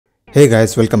Hey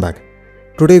guys, welcome back.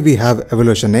 Today we have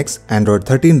Evolution X Android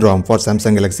 13 ROM for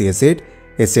Samsung Galaxy S8,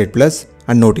 S8 Plus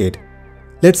and Note 8.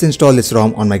 Let's install this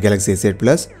ROM on my Galaxy S8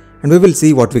 Plus and we will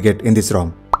see what we get in this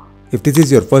ROM. If this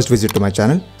is your first visit to my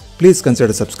channel, please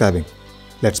consider subscribing.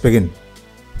 Let's begin.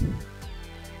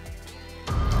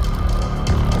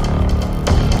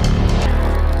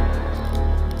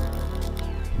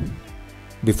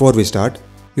 Before we start,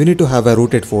 you need to have a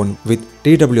rooted phone with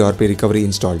TWRP recovery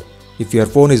installed. If your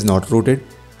phone is not rooted,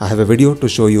 I have a video to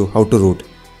show you how to root.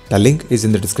 The link is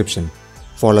in the description.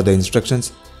 Follow the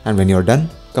instructions and when you are done,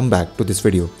 come back to this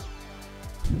video.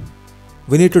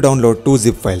 We need to download two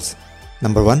zip files.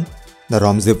 Number 1, the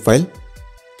ROM zip file.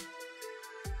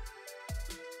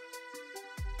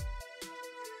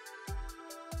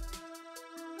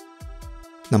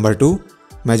 Number 2,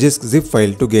 Magisk zip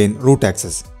file to gain root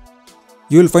access.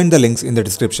 You will find the links in the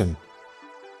description.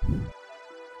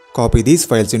 Copy these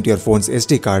files into your phone's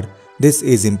SD card. This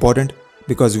is important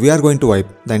because we are going to wipe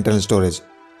the internal storage.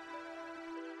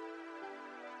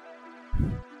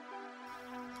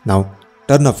 Now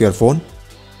turn off your phone.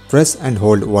 Press and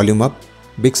hold volume up,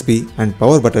 Bixby and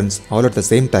power buttons all at the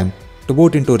same time to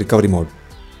boot into recovery mode.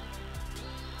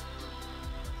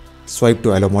 Swipe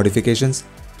to allow modifications.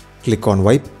 Click on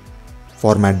wipe,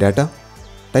 format data,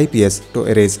 type yes to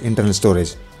erase internal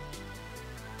storage.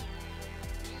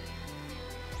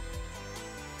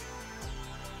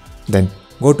 Then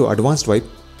go to advanced wipe,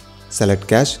 select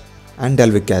cache and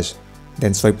Dalvik cache,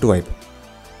 then swipe to wipe.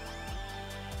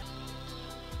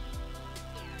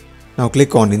 Now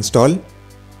click on install.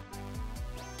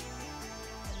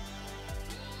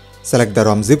 Select the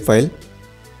ROM zip file,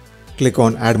 click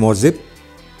on add more zip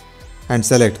and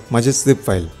select Magisk zip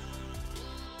file.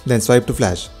 Then swipe to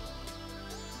flash.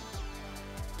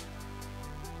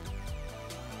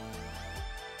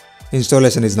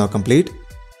 Installation is now complete.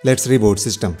 Let's reboot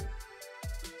system.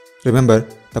 Remember,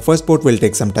 the first boot will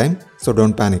take some time, so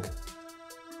don't panic.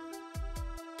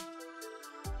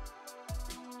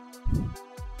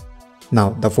 Now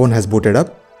the phone has booted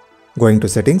up. Going to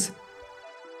settings,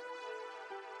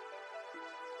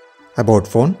 about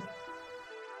phone.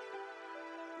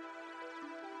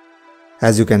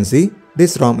 As you can see,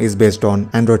 this ROM is based on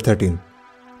Android 13.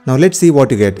 Now let's see what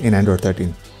you get in Android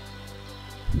 13.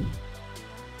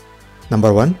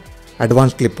 Number 1,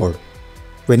 Advanced Clipboard.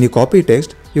 When you copy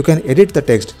text, you can edit the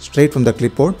text straight from the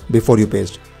clipboard before you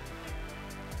paste.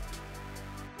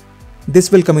 This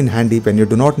will come in handy when you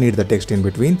do not need the text in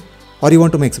between or you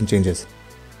want to make some changes.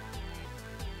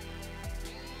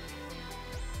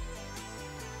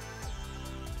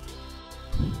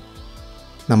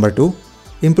 Number 2,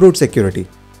 Improved Security.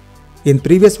 In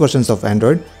previous versions of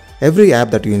Android, every app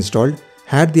that you installed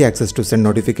had the access to send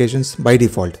notifications by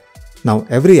default. Now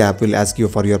every app will ask you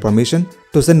for your permission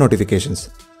to send notifications.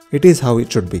 It is how it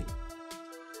should be.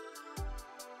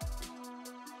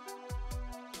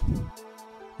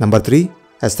 Number 3,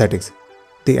 Aesthetics.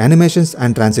 The animations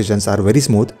and transitions are very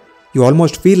smooth. You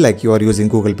almost feel like you are using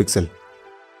Google Pixel.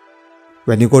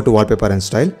 When you go to Wallpaper and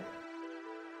Style,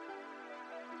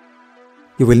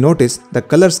 you will notice the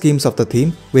color schemes of the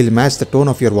theme will match the tone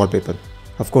of your wallpaper.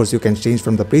 Of course, you can change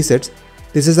from the presets.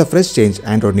 This is a fresh change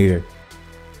Android needed.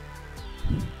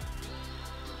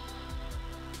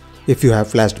 If you have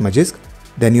flashed Magisk,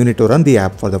 then you need to run the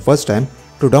app for the first time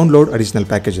to download additional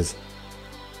packages.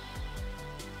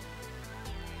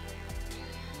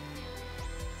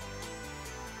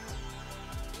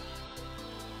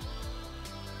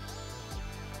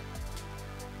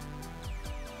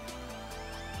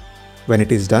 When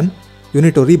it is done, you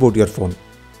need to reboot your phone.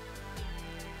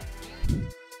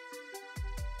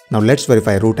 Now let's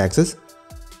verify root access.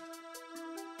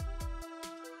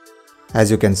 As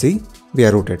you can see, we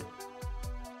are rooted.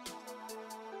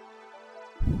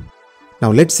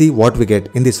 Now let's see what we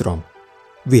get in this ROM.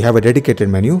 We have a dedicated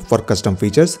menu for custom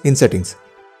features in settings.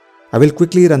 I will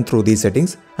quickly run through these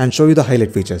settings and show you the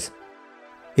highlight features.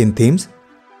 In themes,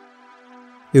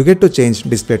 you get to change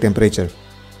display temperature.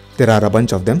 There are a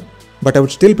bunch of them, but I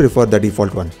would still prefer the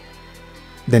default one.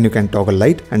 Then you can toggle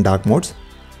light and dark modes.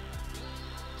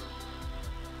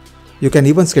 You can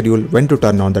even schedule when to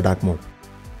turn on the dark mode.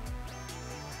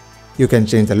 You can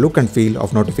change the look and feel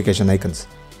of notification icons.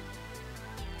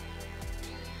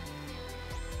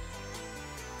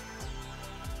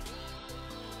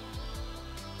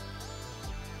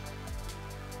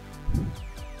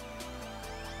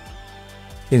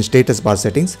 In status bar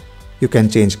settings, you can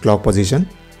change clock position,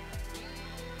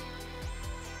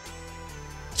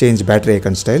 change battery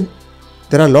icon style.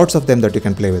 There are lots of them that you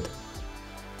can play with.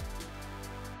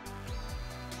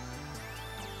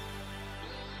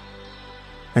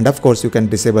 And of course you can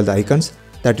disable the icons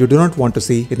that you do not want to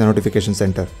see in the notification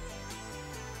center.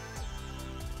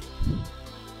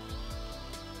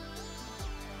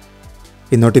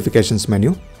 In Notifications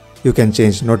menu, you can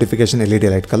change notification LED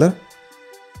light color.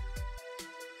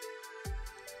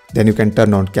 Then you can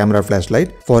turn on camera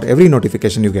flashlight for every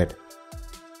notification you get.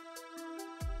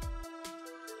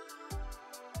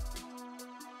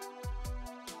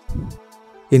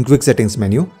 In Quick Settings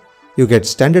menu, you get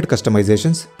standard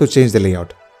customizations to change the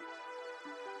layout.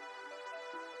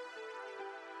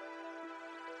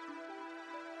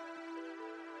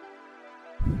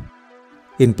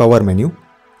 In Power menu,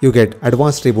 you get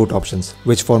advanced reboot options,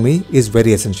 which for me is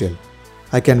very essential.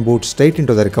 I can boot straight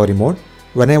into the recovery mode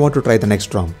when I want to try the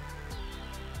next ROM.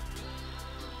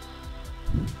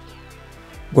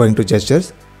 Going to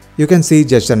Gestures, you can see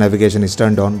gesture navigation is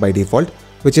turned on by default,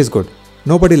 which is good.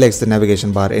 Nobody likes the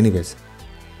navigation bar anyways.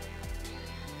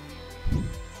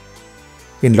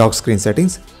 In Lock Screen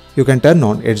settings, you can turn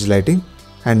on edge lighting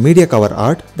and media cover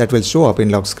art that will show up in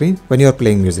lock screen when you are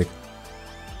playing music.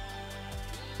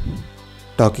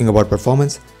 Talking about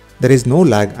performance, there is no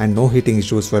lag and no heating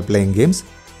issues while playing games.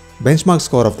 Benchmark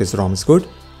score of this ROM is good.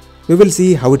 We will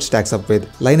see how it stacks up with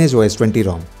Lineage OS 20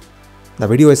 ROM. The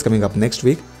video is coming up next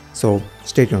week, so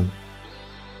stay tuned.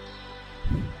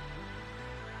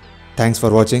 Thanks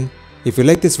for watching. If you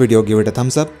like this video, give it a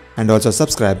thumbs up and also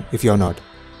subscribe if you are not.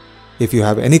 If you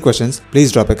have any questions,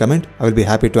 please drop a comment. I will be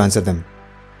happy to answer them.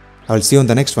 I will see you on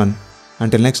the next one.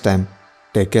 Until next time,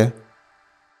 take care.